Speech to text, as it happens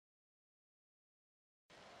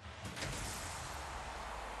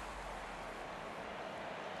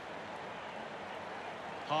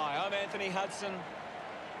Anthony Hudson.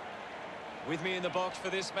 With me in the box for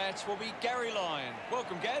this match will be Gary Lyon.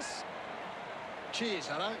 Welcome, Gaz. Cheers,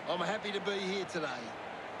 Hutto. I'm happy to be here today.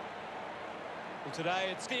 Well, today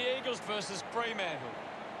it's the Eagles versus Fremantle.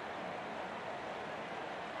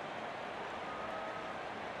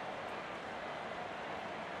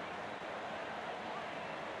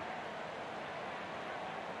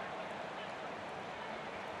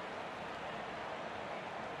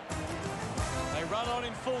 They run on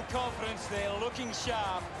in full confidence. They're looking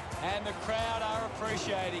sharp, and the crowd are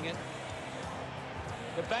appreciating it.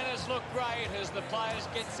 The banners look great as the players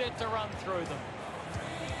get set to run through them.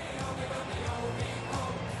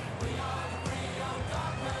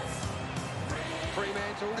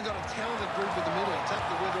 Fremantle, they've got a talented group in the middle. It's up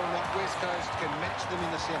to whether or not West Coast can match them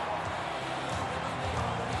in the centre.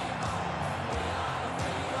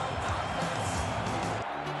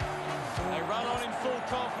 They run on in full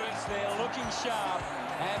confidence. They're looking sharp,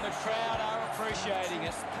 and the crowd are appreciating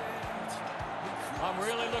it. I'm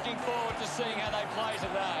really looking forward to seeing how they play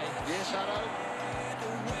today. Yes, Hutto.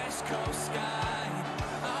 The West Coast sky,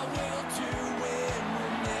 our will to win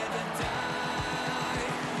will never die.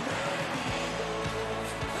 Red Eagles,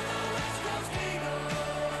 the West Coast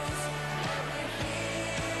Eagles, we're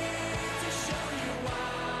here to show you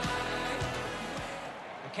why.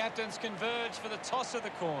 The captains converge for the toss of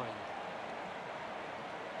the coin.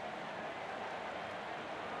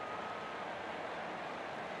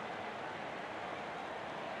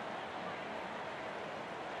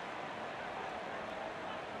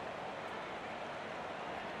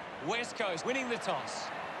 West Coast winning the toss.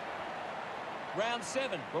 Round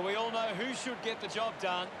 7, where we all know who should get the job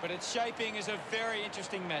done, but it's shaping as a very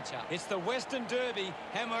interesting matchup. It's the Western Derby,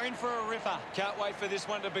 and we're in for a ripper. Can't wait for this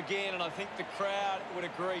one to begin, and I think the crowd would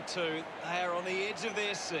agree too. They are on the edge of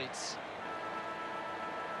their seats.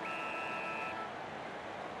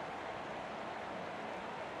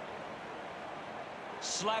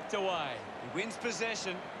 Slapped away. He wins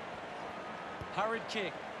possession. Hurried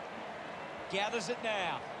kick. Gathers it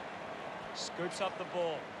now. Scoops up the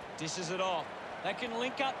ball. Dishes it off. They can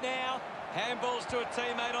link up now. Handballs to a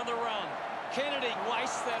teammate on the run. Kennedy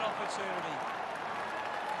wastes that opportunity.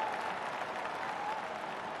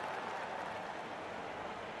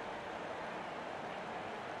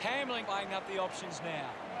 Hamling weighing up the options now.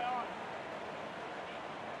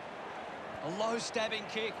 A low stabbing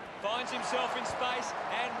kick. Finds himself in space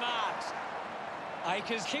and marks.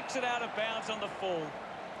 Akers kicks it out of bounds on the full.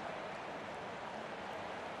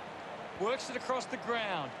 Works it across the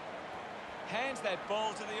ground. Hands that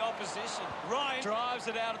ball to the opposition. Ryan drives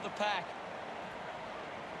it out of the pack.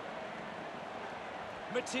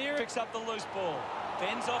 Matera picks up the loose ball.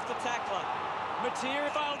 Fends off the tackler.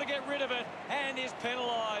 Matera failed to get rid of it and is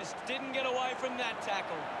penalised. Didn't get away from that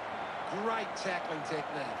tackle. Great tackling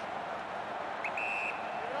technique.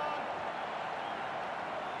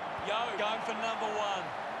 Yo going for number 1.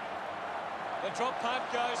 The drop punt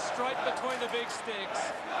goes straight between the big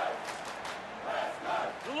sticks.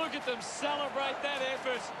 Look at them celebrate that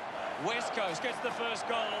effort. West Coast gets the first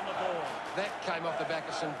goal on the ball. That came off the back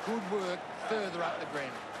of some good work further up the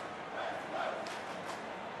ground.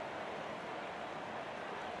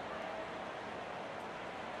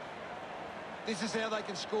 This is how they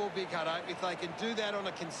can score big, Hutto. If they can do that on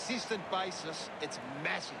a consistent basis, it's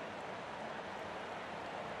massive.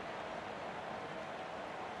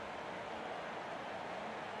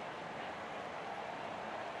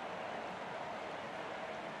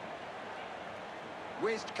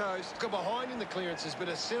 West Coast got behind in the clearances, but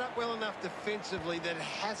are set up well enough defensively that it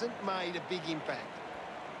hasn't made a big impact.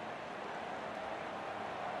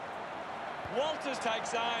 Walters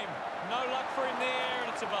takes aim. No luck for him there,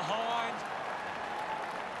 and it's a behind.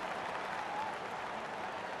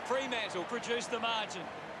 Fremantle produce the margin.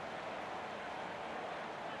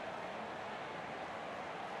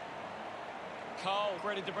 Cole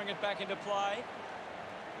ready to bring it back into play.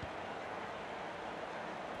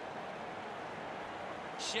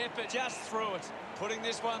 Shepherd just through it. Putting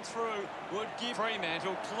this one through would give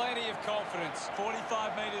Fremantle plenty of confidence.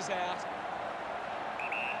 45 metres out.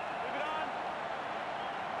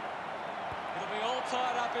 It'll be all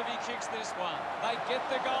tied up if he kicks this one. They get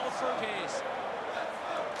the goal through Pierce.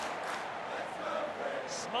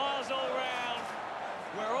 Smiles all round.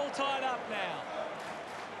 We're all tied up now.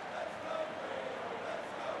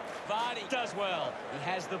 Vardy does well. He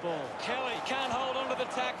has the ball. Kelly can't hold on to the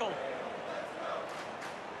tackle.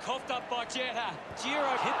 Coughed up by Jetta.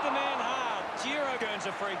 Giro hit the man hard. Giro earns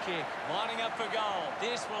a free kick. Lining up for goal.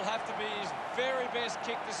 This will have to be his very best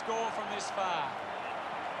kick to score from this far.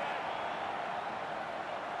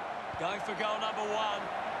 Going for goal number 1.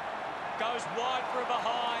 Goes wide for a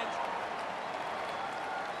behind.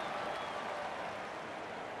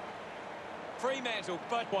 Fremantle,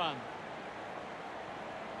 but one.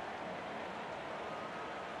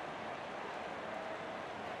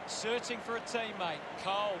 Searching for a teammate.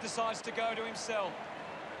 Cole decides to go to himself.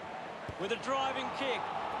 With a driving kick.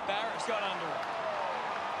 Barrett's got under it.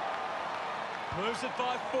 Moves it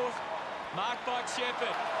by foot. Marked by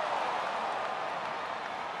Shepherd.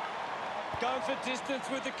 Going for distance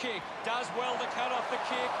with the kick. Does well to cut off the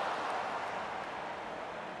kick.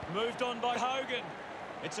 Moved on by Hogan.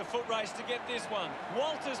 It's a foot race to get this one.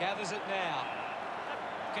 Walters gathers it now.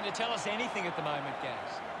 Can you tell us anything at the moment,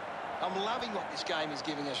 Gaz? I'm loving what this game is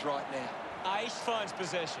giving us right now. Ace finds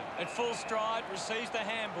possession. At full stride, receives the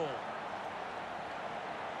handball.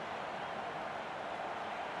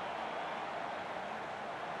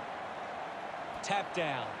 Tap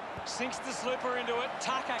down. Sinks the slipper into it.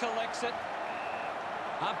 Tucker collects it.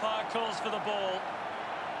 Umpire calls for the ball.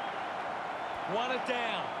 Won it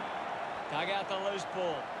down. Dug out the loose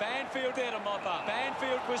ball. Banfield there to mop up.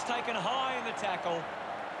 Banfield was taken high in the tackle.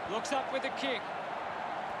 Looks up with a kick.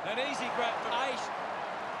 An easy grab for Ace.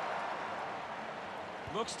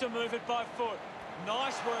 Looks to move it by foot.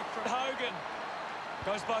 Nice work from Hogan.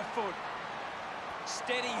 Goes by foot.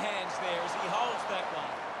 Steady hands there as he holds that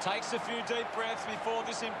one. Takes a few deep breaths before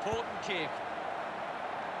this important kick.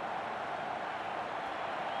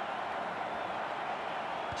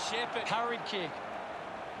 Shepherd, hurried kick.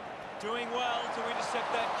 Doing well to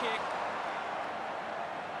intercept that kick.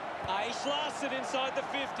 Ace blasts it inside the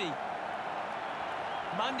 50.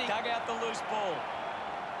 Mundy dug out the loose ball.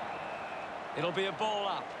 It'll be a ball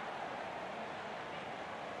up.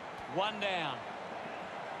 One down.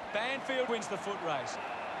 Banfield wins the foot race.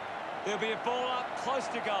 There'll be a ball up close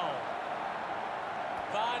to goal.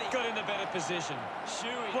 Vardy got in the better position.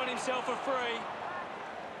 Shuey won himself a free.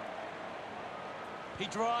 He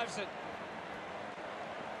drives it.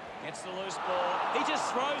 Gets the loose ball. He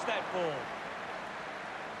just throws that ball.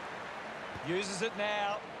 Uses it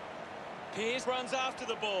now. Pearce runs after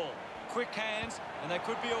the ball. Quick hands, and they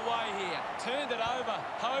could be away here. Turned it over.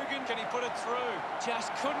 Hogan, can he put it through?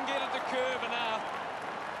 Just couldn't get it to curve enough.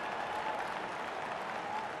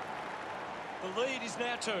 The lead is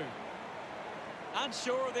now 2.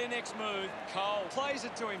 Unsure of their next move, Cole plays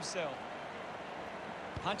it to himself.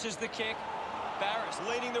 Punches the kick. Barris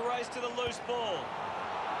leading the race to the loose ball.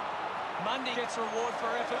 Mundy gets reward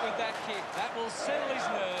for effort with that kick. That will settle his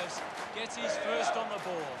nerves. Gets his first on the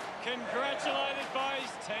ball. Congratulated by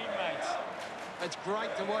his teammates. It's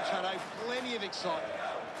great to watch, Hutto. Plenty of excitement.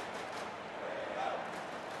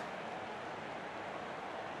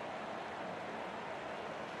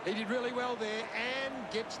 He did really well there and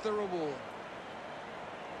gets the reward.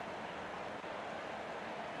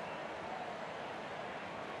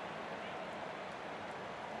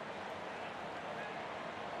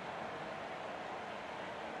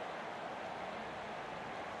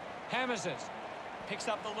 Hammers it. Picks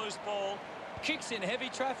up the loose ball. Kicks in heavy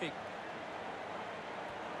traffic.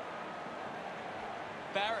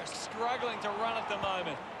 Barris struggling to run at the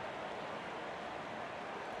moment.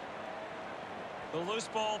 The loose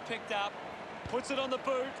ball picked up. Puts it on the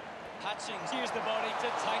boot. Hutchings used the body to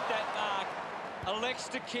take that mark. Elects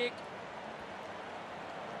to kick.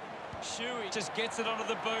 Shuey just gets it onto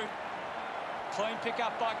the boot. Clean pick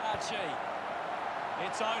up by Archie.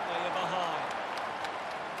 It's only a behind.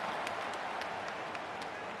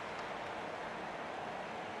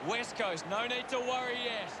 West Coast, no need to worry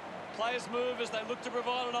yet. Players move as they look to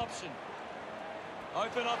provide an option.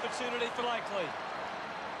 Open opportunity for Lakely.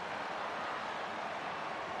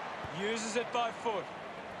 Uses it by foot.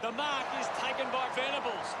 The mark is taken by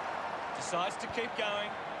Venables. Decides to keep going.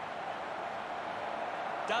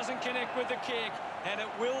 Doesn't connect with the kick, and it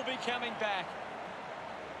will be coming back.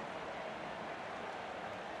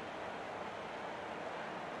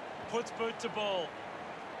 Puts boot to ball.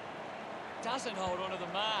 Doesn't hold onto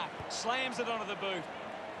the mark. Slams it onto the boot.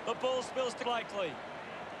 The ball spills to Lakely.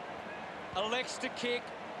 Elects to kick.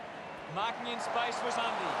 Marking in space was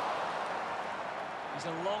Mundy. He's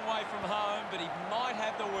a long way from home, but he might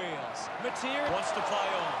have the wheels. Material wants to play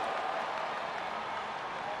on.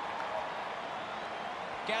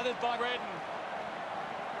 Gathered by Redden.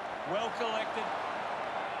 Well collected.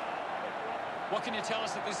 What can you tell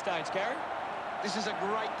us at this stage, Gary? This is a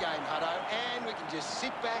great game, Hutto, and we can just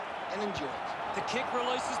sit back and enjoy it. The kick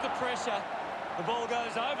releases the pressure. The ball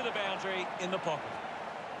goes over the boundary in the pocket.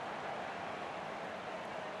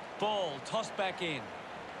 Ball tossed back in.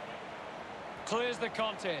 Clears the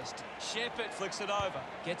contest. Shepherd flicks it over.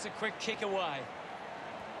 Gets a quick kick away.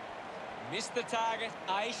 Missed the target.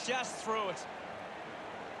 Ace just threw it.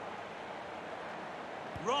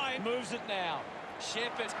 Ryan moves it now.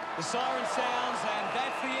 Shepherd. The siren sounds, and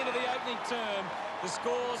that's the end of the opening term. The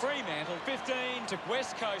score's Fremantle 15 to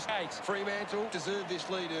West Coast 8. Fremantle deserve this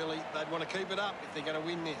lead early. They'd want to keep it up if they're going to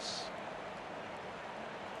win this.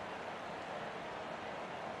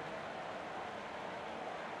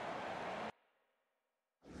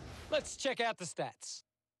 Let's check out the stats.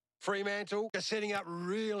 Fremantle are setting up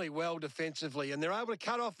really well defensively, and they're able to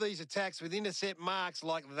cut off these attacks with intercept marks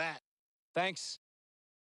like that. Thanks.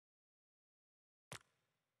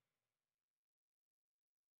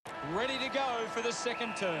 Ready to go for the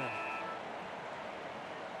second term.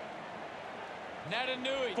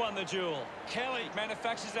 Natanui won the duel. Kelly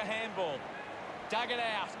manufactures a handball. Dug it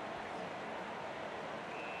out.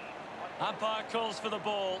 Umpire calls for the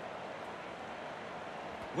ball.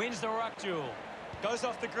 Wins the ruck duel. Goes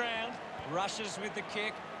off the ground. Rushes with the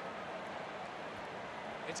kick.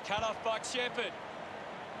 It's cut off by Shepherd.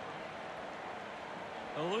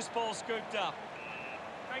 The loose ball scooped up.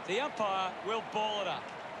 The umpire will ball it up.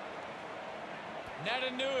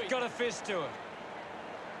 Natanui got a fist to it.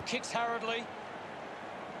 Kicks hurriedly.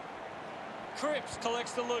 Cripps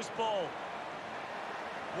collects the loose ball.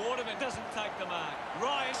 Waterman doesn't take the mark.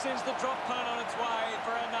 Ryan sends the drop punt on its way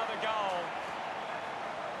for another goal.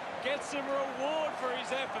 Gets some reward for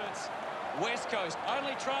his efforts. West Coast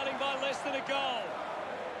only trailing by less than a goal.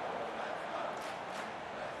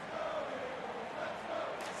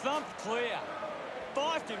 Thumped clear.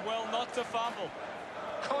 Fife did well not to fumble.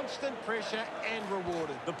 Constant pressure and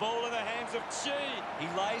rewarded. The ball in the hands of Chi. He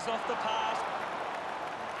lays off the pass.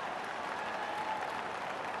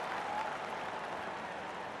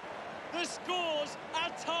 The scores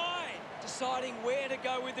are tied. Deciding where to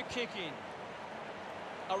go with the kick-in.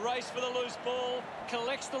 A race for the loose ball.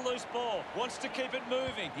 Collects the loose ball. Wants to keep it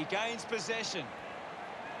moving. He gains possession.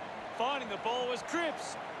 Finding the ball was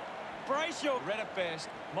Cripps. Brayshaw read it best.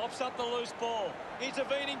 Mops up the loose ball.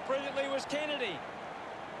 Intervening brilliantly was Kennedy.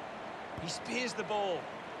 He spears the ball.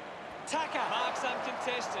 Tucker marks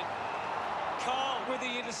uncontested. Cole with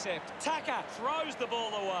the intercept. Tucker throws the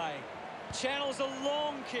ball away. Channels a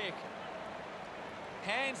long kick.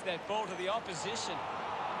 Hands that ball to the opposition.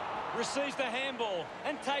 Receives the handball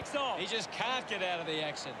and takes off. He just can't get out of the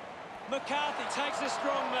action. McCarthy takes a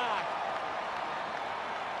strong mark.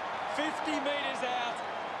 50 metres out.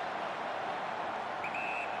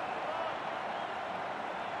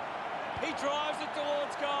 He drives it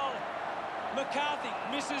towards goal. McCarthy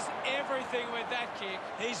misses everything with that kick.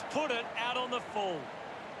 He's put it out on the full.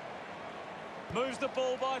 Moves the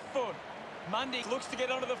ball by foot. Mundy looks to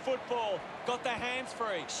get onto the football. Got the hands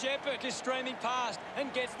free. Shepherd is streaming past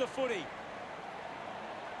and gets the footy.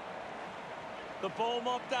 The ball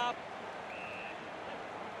mopped up.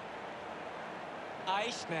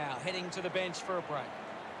 Aish now heading to the bench for a break.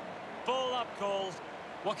 Ball up calls.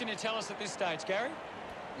 What can you tell us at this stage, Gary?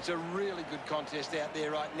 It's a really good contest out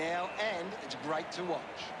there right now, and it's great to watch.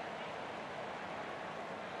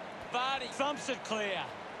 Vardy thumps it clear.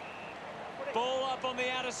 Ball up on the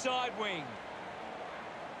outer side wing.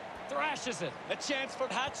 Thrashes it. A chance for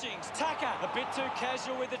Hutchings. Tucker a bit too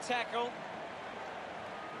casual with the tackle.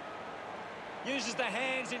 Uses the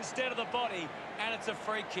hands instead of the body, and it's a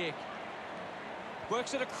free kick.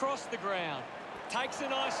 Works it across the ground. Takes a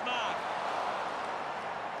nice mark.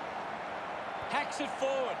 Hacks it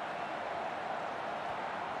forward.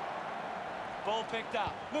 Ball picked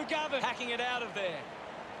up. Mugabe hacking it out of there.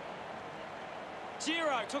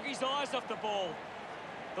 Giro took his eyes off the ball.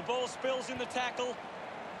 The ball spills in the tackle.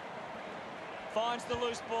 Finds the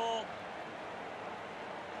loose ball.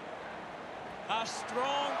 A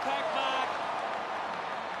strong pack mark.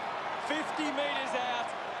 50 metres out.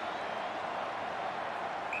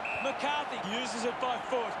 McCarthy uses it by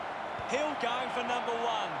foot. Hill going for number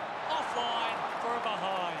one. Offline for a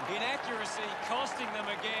behind. Inaccuracy costing them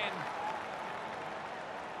again.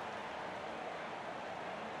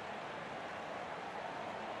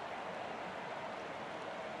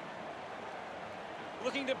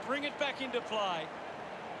 Looking to bring it back into play.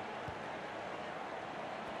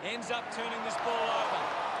 Ends up turning this ball over.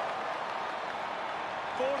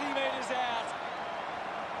 40 metres out.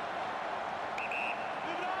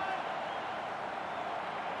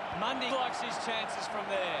 Mundy likes his chances from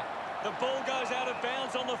there. The ball goes out of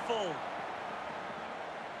bounds on the full.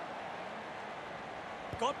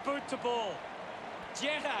 Got boot to ball.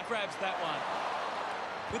 Jetta grabs that one.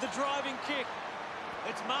 With a driving kick.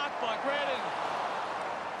 It's marked by Gredden.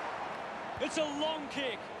 It's a long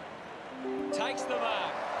kick. Takes the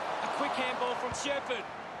mark. A quick handball from Shepherd.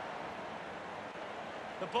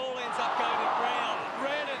 The ball ends up going to ground.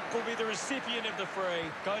 Gredden will be the recipient of the free.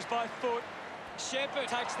 Goes by foot. Shepherd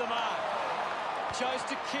takes the mark. Chose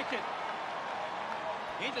to kick it.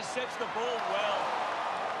 Intercepts the ball well.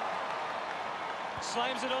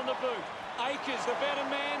 Slams it on the boot. Akers, the better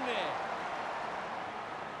man there.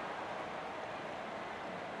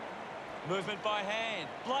 Movement by hand.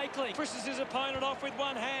 Blakely pushes his opponent off with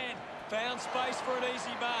one hand. Found space for an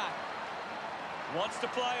easy mark. Wants to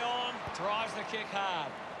play on. Drives the kick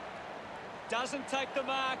hard. Doesn't take the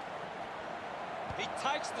mark. He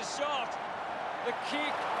takes the shot. The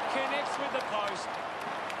kick connects with the post.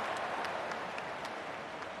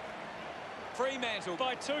 Fremantle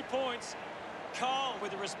by 2 points. Cole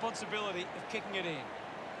with the responsibility of kicking it in.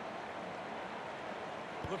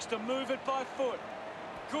 Looks to move it by foot.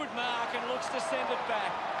 Good mark and looks to send it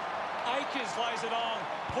back. Akers lays it on.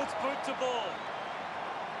 Puts boot to ball.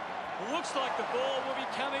 Looks like the ball will be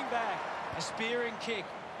coming back. A spearing kick.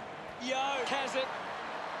 Yo has it.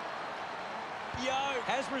 Yo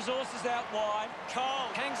has resources out wide. Cole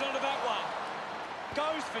hangs onto that one.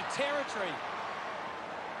 Goes for territory.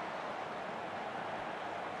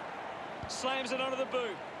 Slams it onto the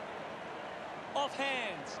boot. Off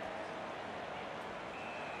hands.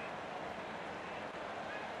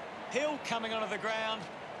 Hill coming onto the ground.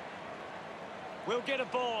 We'll get a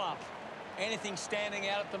ball up. Anything standing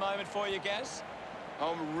out at the moment for you, Gaz?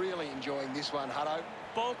 I'm really enjoying this one, Hutto.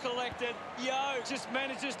 Ball collected. Yo just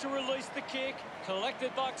manages to release the kick.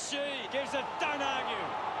 Collected by Chi. Gives it. Don't argue.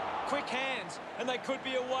 Quick hands. And they could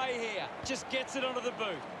be away here. Just gets it onto the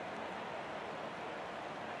boot.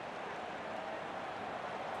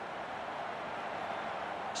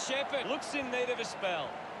 Shepherd looks in need of a spell.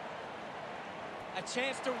 A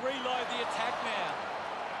chance to reload the attack now.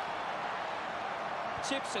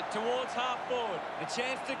 Chips it towards half forward. A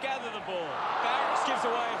chance to gather the ball. Barris gives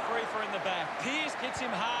away a free for in the back. Pearce hits him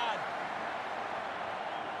hard.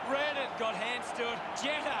 Reddit got hands to it.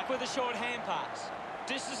 Jetta with a short hand pass.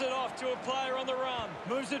 Dishes it off to a player on the run.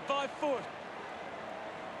 Moves it by foot.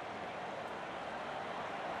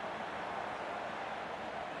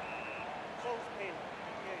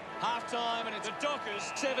 Half-time, and it's the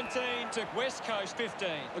Dockers 17 to West Coast 15.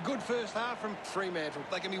 A good first half from Fremantle.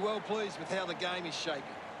 They can be well pleased with how the game is shaping.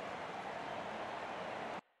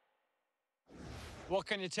 What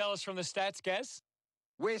can you tell us from the stats, Gaz?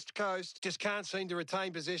 West Coast just can't seem to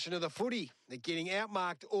retain possession of the footy. They're getting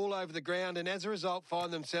outmarked all over the ground and as a result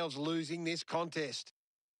find themselves losing this contest.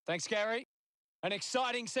 Thanks, Gary. An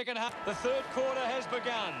exciting second half. The third quarter has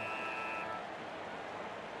begun.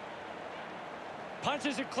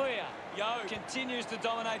 Punches are clear. Yo continues to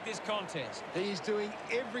dominate this contest. He is doing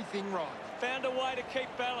everything right. Found a way to keep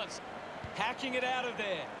balance. Hacking it out of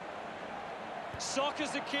there.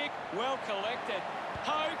 Sockers the kick. Well collected.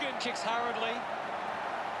 Hogan kicks hurriedly.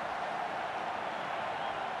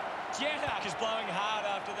 Jetta is blowing hard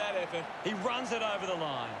after that effort. He runs it over the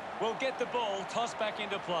line. We'll get the ball tossed back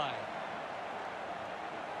into play.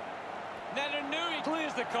 Natanui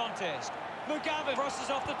clears the contest. McGovern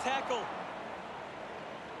crosses off the tackle.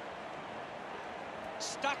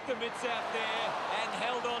 Stuck the mitts out there and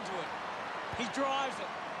held onto it. He drives it.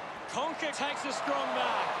 Conker takes a strong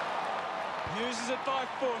mark. Uses it by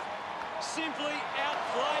foot. Simply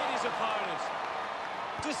outplayed his opponent.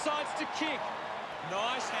 Decides to kick.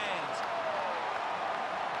 Nice hands.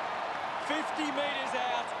 50 metres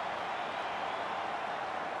out.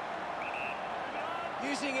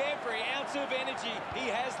 Using every ounce of energy he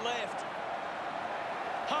has left.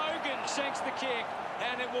 Hogan shanks the kick.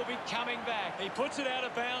 And it will be coming back. He puts it out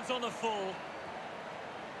of bounds on the full.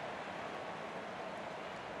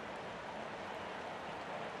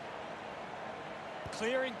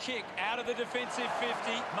 Clearing kick out of the defensive 50.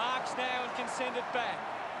 Marks now and can send it back.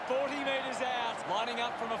 40 metres out. Lining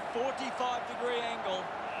up from a 45-degree angle.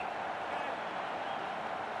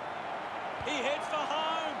 He heads for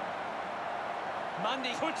home.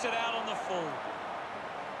 Mundy puts it out on the full.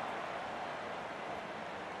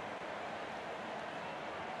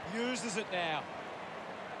 Uses it now.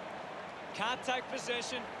 Can't take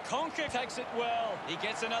possession. Conker takes it well. He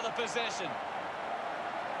gets another possession.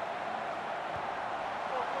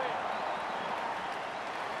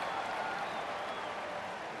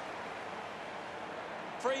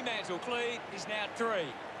 Fremantle lead is now 3.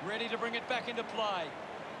 Ready to bring it back into play.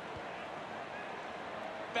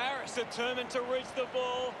 Barris determined to reach the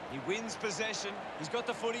ball. He wins possession. He's got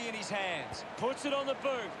the footy in his hands. Puts it on the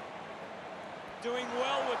boot. Doing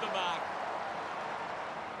well with the mark.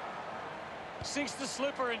 Sinks the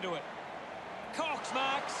slipper into it. Cox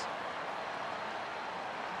marks.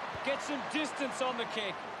 Gets some distance on the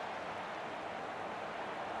kick.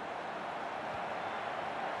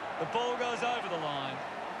 The ball goes over the line.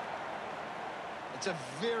 It's a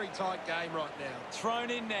very tight game right now. Thrown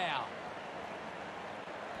in now.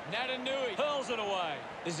 Natanui hurls it away.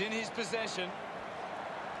 Is in his possession.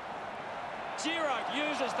 Giro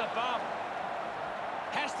uses the bump.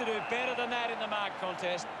 Has to do better than that in the mark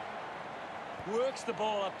contest. Works the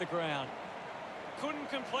ball up the ground. Couldn't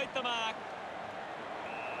complete the mark.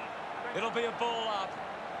 It'll be a ball up.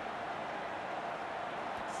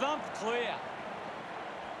 Thumped clear.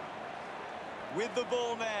 With the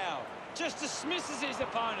ball now. Just dismisses his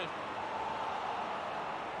opponent.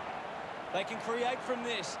 They can create from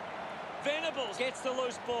this. Venables gets the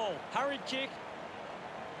loose ball. Hurried kick.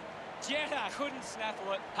 Jetta couldn't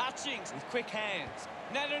snaffle it. Hutchings with quick hands.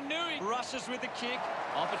 Natanui rushes with the kick.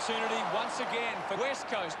 Opportunity once again for West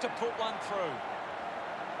Coast to put one through.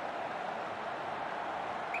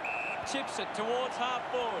 Chips it towards half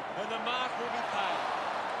forward and the mark will be paid.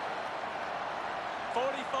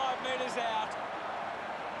 45 metres out.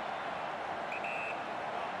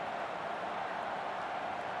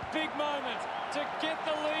 Big moment to get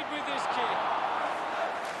the lead with this kick.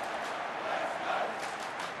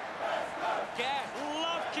 Gaff,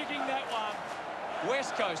 love kicking that one.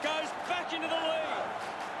 West Coast goes back into the lead.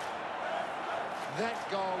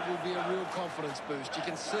 That goal will be a real confidence boost. You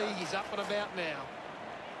can see he's up and about now.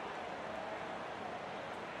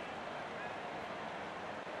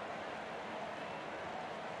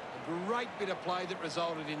 A great bit of play that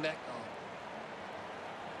resulted in that goal.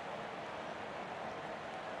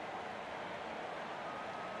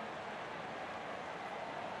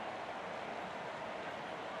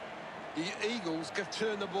 The Eagles have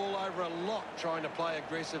turned the ball over a lot trying to play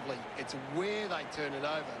aggressively. It's where they turn it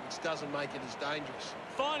over, which doesn't make it as dangerous.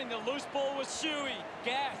 Finding the loose ball was Shuey.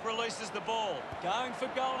 Gaff releases the ball. Going for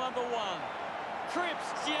goal number 1.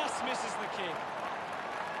 Cripps just misses the kick.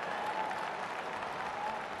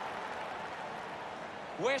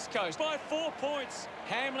 West Coast by 4 points.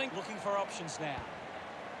 Hamling looking for options now.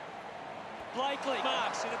 Blakely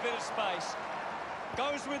marks in a bit of space.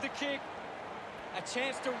 Goes with the kick. A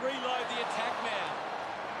chance to reload the attack now.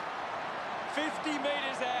 50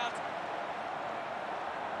 metres out.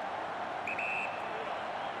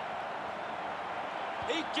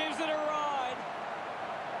 He gives it a ride.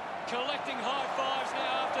 Collecting high fives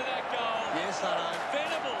now after that goal. Yes, I know.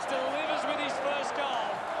 Venables delivers with his first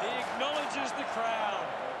goal. He acknowledges the crowd.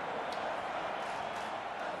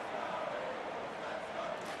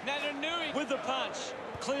 Natanui with the punch.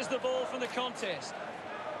 Clears the ball from the contest.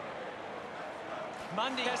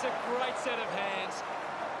 Mundy has a great set of hands.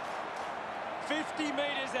 50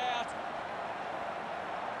 metres out.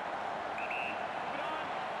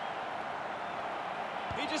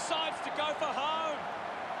 He decides to go for home.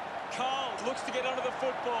 Cole looks to get onto the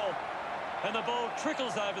football. And the ball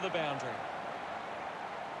trickles over the boundary.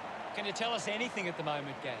 Can you tell us anything at the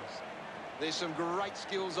moment, Gaz? There's some great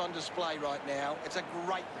skills on display right now. It's a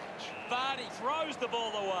great match. Vardy throws the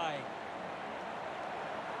ball away.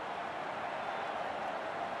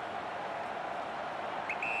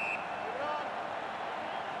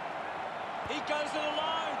 He goes it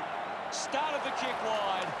alone. Started the kick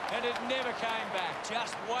wide, and it never came back.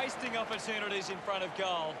 Just wasting opportunities in front of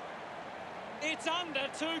goal. It's under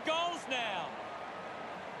 2 goals now.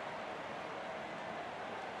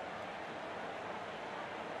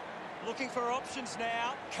 Looking for options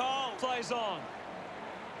now. Cole plays on.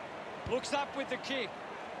 Looks up with the kick.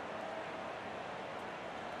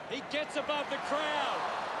 He gets above the crowd.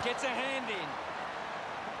 Gets a hand in.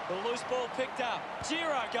 The loose ball picked up.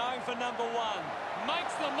 Giro going for number 1.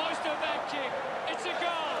 Makes the most of that kick. It's a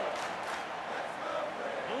goal.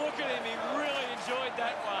 Look at him. He really enjoyed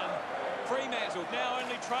that one. Fremantle now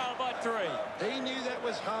only trailed by 3. He knew that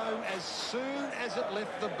was home as soon as it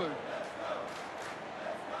left the boot.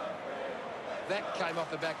 That came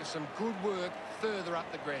off the back of some good work further up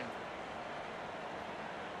the ground.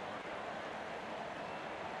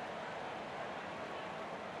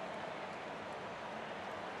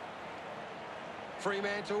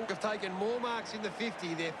 Fremantle have taken more marks in the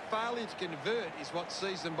 50. Their failure to convert is what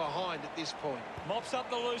sees them behind at this point. Mops up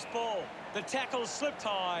the loose ball. The tackle slipped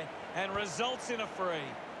high and results in a free.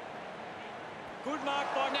 Good mark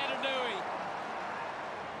by Natanui.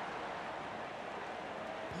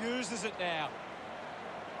 Uses it now.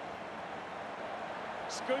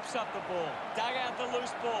 Scoops up the ball. Dug out the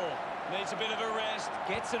loose ball. Needs a bit of a rest.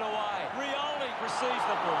 Gets it away. Rioli receives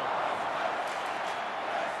the ball.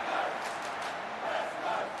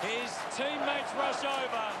 His teammates rush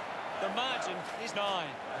over. The margin is 9.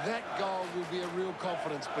 That goal will be a real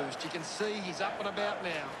confidence boost. You can see he's up and about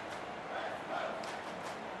now.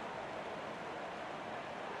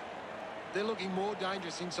 They're looking more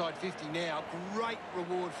dangerous inside 50 now. Great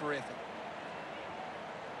reward for effort.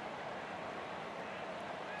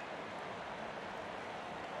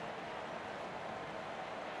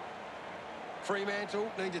 Fremantle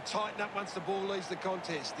need to tighten up once the ball leaves the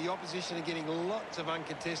contest. The opposition are getting lots of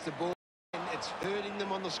uncontested ball, and it's hurting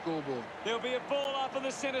them on the scoreboard. There'll be a ball up in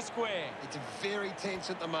the centre square. It's very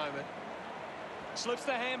tense at the moment. Slips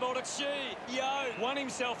the handball to Yo won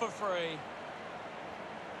himself a free.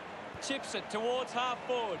 Chips it towards half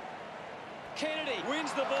forward. Kennedy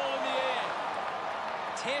wins the ball in the air.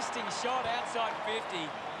 Testing shot outside 50.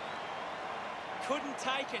 Couldn't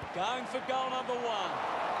take it. Going for goal number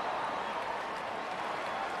 1.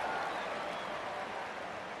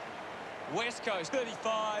 West Coast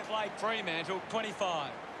 35, Lake Fremantle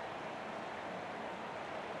 25.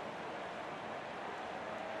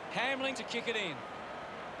 Hamling to kick it in.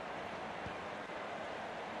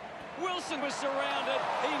 Wilson was surrounded.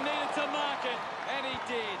 He needed to mark it, and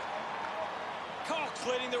he did. Cox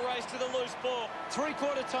leading the race to the loose ball.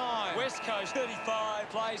 Three-quarter time. West Coast 35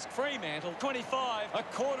 plays Fremantle 25. A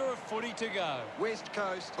quarter of footy to go. West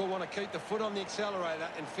Coast will want to keep the foot on the accelerator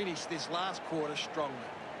and finish this last quarter strongly.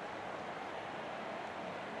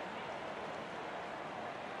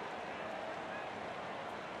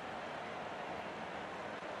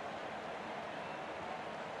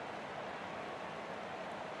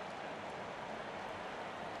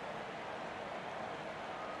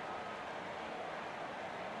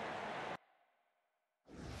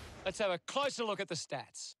 Let's have a closer look at the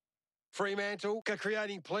stats. Fremantle are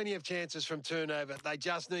creating plenty of chances from turnover. They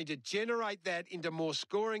just need to generate that into more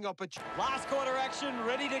scoring opportunities. Last quarter action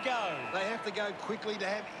ready to go. They have to go quickly to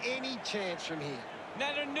have any chance from here.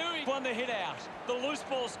 Natanui won the hit out. The loose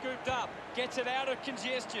ball scooped up. Gets it out of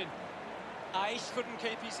congestion. Ace couldn't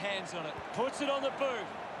keep his hands on it. Puts it on the boot.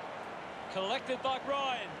 Collected by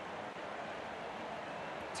Ryan.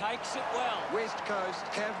 Takes it well. West Coast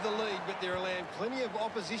have the lead, but they're allowing plenty of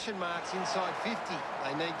opposition marks inside 50.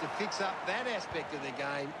 They need to fix up that aspect of their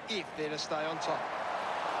game if they're to stay on top.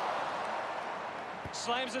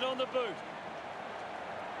 Slams it on the boot.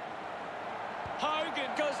 Hogan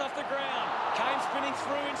goes off the ground. Kane spinning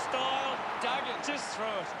through in style. Duggan just threw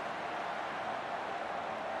it.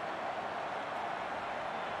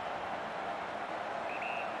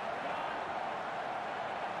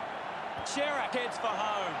 Sherrack heads for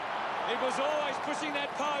home. It was always pushing that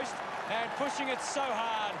post and pushing it so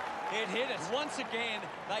hard. It hit it. Once again,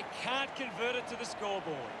 they can't convert it to the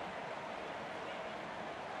scoreboard.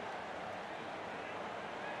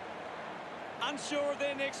 Unsure of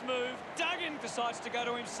their next move, Duggan decides to go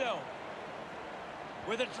to himself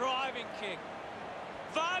with a driving kick.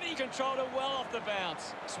 Vardy controlled it well off the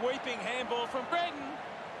bounce. Sweeping handball from Breton.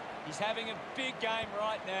 He's having a big game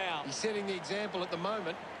right now. He's setting the example at the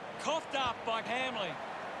moment. Coughed up by Hamling.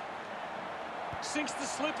 Sinks the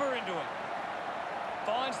slipper into it.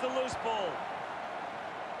 Finds the loose ball.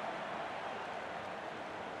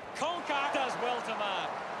 Colcar does well to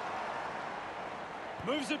mark.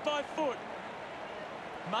 Moves it by foot.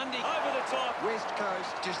 Mundy over the top. West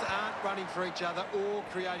Coast just aren't running for each other or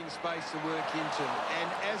creating space to work into. And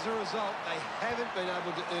as a result, they haven't been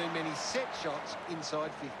able to earn many set shots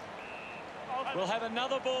inside 50. We'll have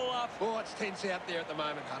another ball up. Oh, it's tense out there at the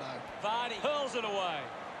moment, Hutto. Vardy hurls it away.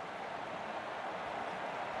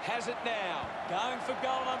 Has it now. Going for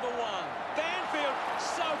goal number 1. Banfield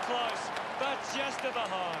so close, but just to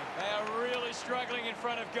behind. They are really struggling in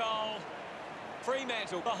front of goal.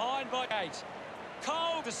 Fremantle behind by 8.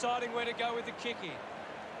 Cole deciding where to go with the kick in.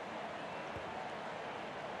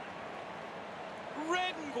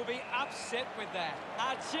 Redden will be upset with that.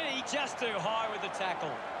 Archie just too high with the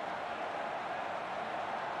tackle.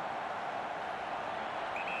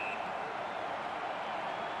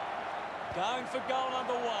 Going for goal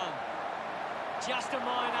number 1. Just a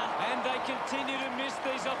minor, and they continue to miss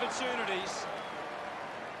these opportunities.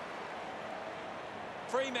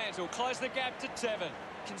 Fremantle close the gap to 7.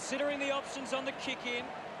 Considering the options on the kick-in.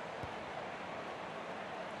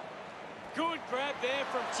 Good grab there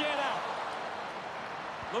from Jeddah.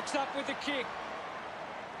 Looks up with the kick.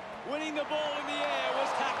 Winning the ball in the air was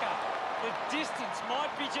Tucker. The distance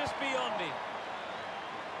might be just beyond him.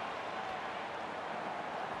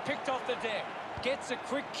 Picked off the deck. Gets a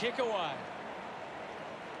quick kick away.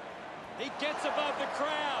 He gets above the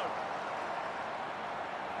crowd.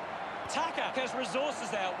 Tucker has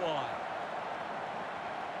resources out wide.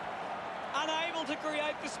 Unable to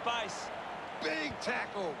create the space. Big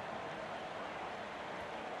tackle.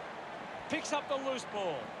 Picks up the loose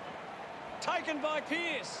ball. Taken by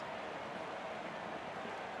Pearce.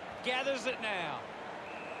 Gathers it now.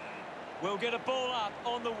 We'll get a ball up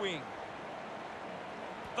on the wing.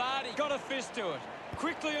 Vardy got a fist to it.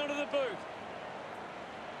 Quickly onto the boot.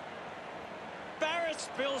 Barrett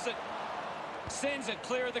spills it. Sends it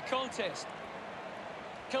clear of the contest.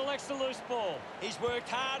 collects the loose ball. He's worked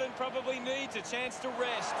hard and probably needs a chance to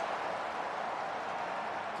rest.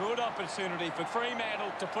 Good opportunity for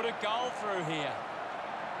Fremantle to put a goal through here.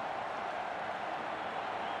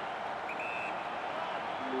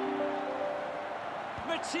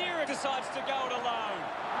 Matera decides to go it alone.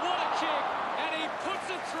 What a kick, and he puts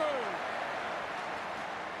it through.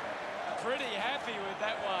 Pretty happy with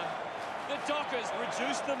that one. The Dockers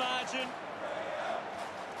reduced the margin.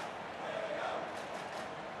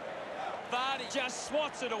 Vardy just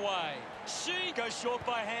swats it away. She goes short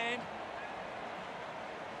by hand.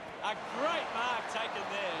 A great mark taken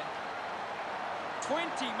there.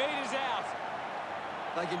 20 metres out.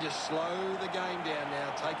 They can just slow the game down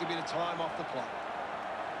now, take a bit of time off the clock.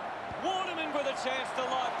 Waterman with a chance to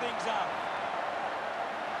light things up.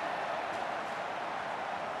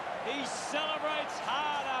 He celebrates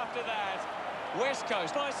hard after that. West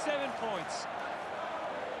Coast by 7 points.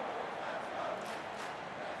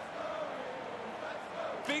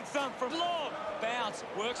 Big thump from Long. Bounce,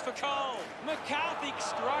 works for Cole. McCarthy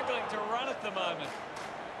struggling to run at the moment.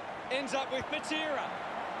 Ends up with Matera.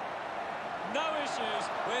 No issues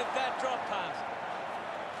with that drop punt.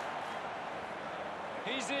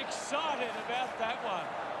 He's excited about that one.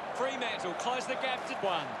 Fremantle close the gap to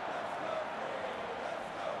 1.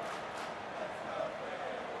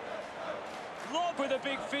 Lob with a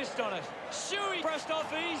big fist on it. Shuey brushed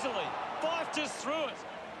off easily. Fife just threw it.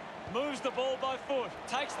 Moves the ball by foot.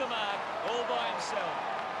 Takes the mark all by himself.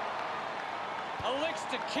 Elects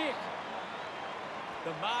to kick.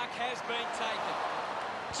 The mark has been taken.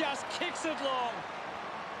 Just kicks it long.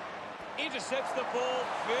 Intercepts the ball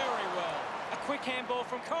very well. A quick handball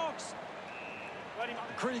from Cox.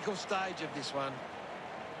 Critical stage of this one.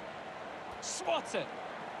 Swats it.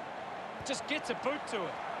 Just gets a boot to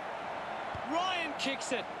it. Ryan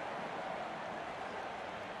kicks it.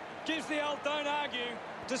 Gives the old don't argue.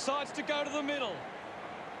 Decides to go to the middle.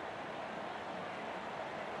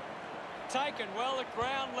 Taken well at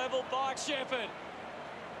ground level by Shepherd.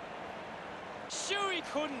 Shuey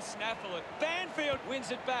couldn't snaffle it. Banfield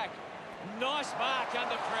wins it back. Nice mark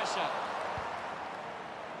under pressure.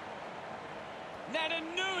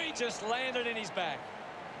 Natanui just landed in his back.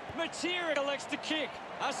 Matera elects to kick.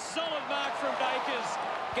 A solid mark from Bakers.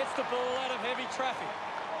 Gets the ball out of heavy traffic.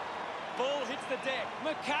 Ball hits the deck.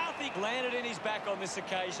 McCarthy landed in his back on this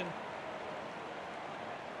occasion.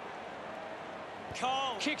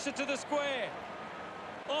 Cole kicks it to the square.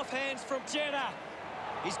 Off hands from Jeddah.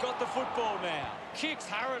 He's got the football now. Kicks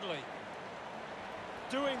hurriedly.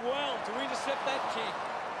 Doing well to intercept that kick.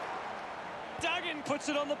 Duggan puts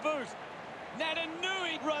it on the boot.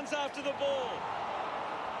 Natanui runs after the ball.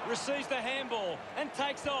 Receives the handball and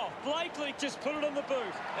takes off. Blakely just put it on the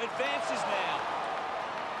boot. Advances now.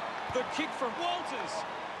 The kick from Walters.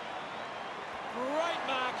 Great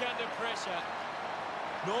mark under pressure.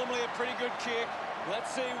 Normally a pretty good kick.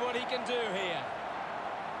 Let's see what he can do here.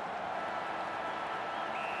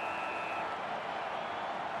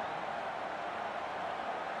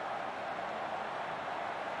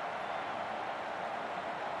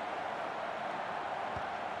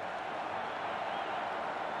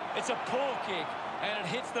 It's a poor kick, and it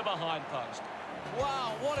hits the behind post.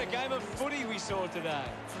 Wow, what a game of footy we saw today.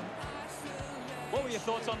 What were your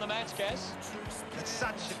thoughts on the match, Gaz? It's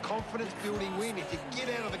such a confidence-building win. If you get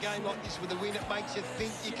out of a game like this with a win, it makes you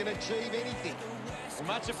think you can achieve anything. Well,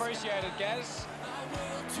 much appreciated, Gaz.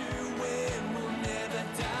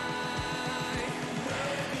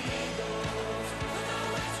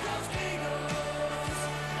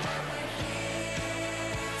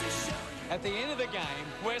 At the end of the game,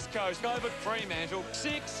 West Coast over Fremantle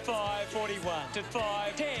 6-5-41 to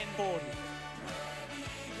 5-10-40.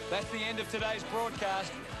 That's the end of today's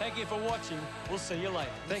broadcast. Thank you for watching. We'll see you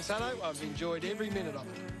later. Thanks, Hanno. I've enjoyed every minute of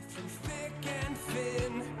it.